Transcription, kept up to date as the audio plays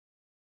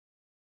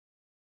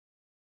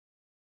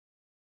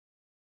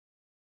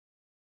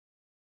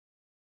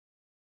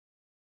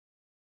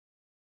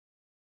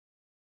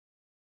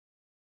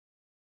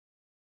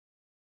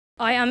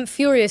I am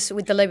furious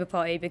with the Labour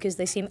Party because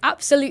they seem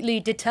absolutely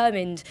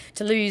determined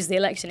to lose the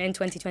election in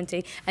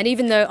 2020. And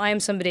even though I am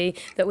somebody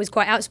that was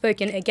quite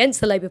outspoken against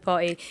the Labour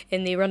Party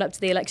in the run-up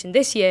to the election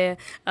this year,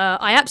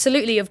 I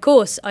absolutely, of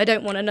course, I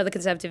don't want another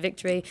Conservative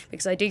victory,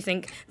 because I do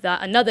think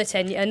that another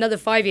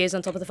 5 years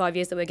on top of the 5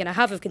 years that we're going to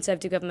have of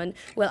Conservative government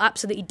will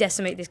absolutely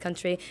decimate this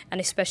country, and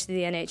especially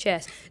the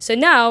NHS. So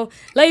now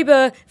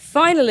Labour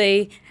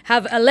finally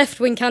have a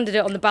left-wing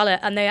candidate on the ballot,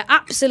 and they are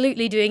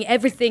absolutely doing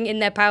everything in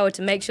their power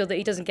to make sure that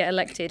he doesn't get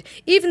elected,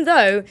 even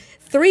though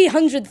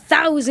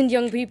 300,000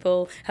 young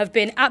people have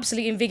been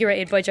absolutely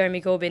invigorated by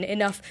Jeremy Corbyn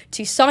enough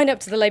to sign up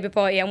to the Labour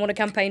Party and want to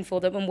campaign for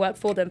them and work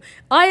for them.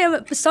 I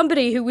am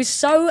somebody who was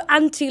so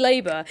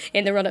anti-Labour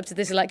in the run-up to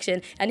this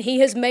election, and he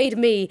has made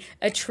me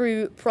a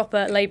true,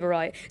 proper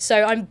Labourite.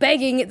 So I'm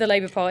begging the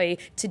Labour Party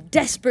to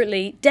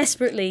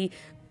desperately,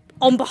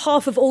 on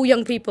behalf of all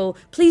young people,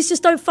 please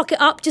just don't fuck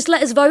it up. Just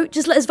let us vote.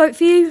 Just let us vote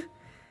for you.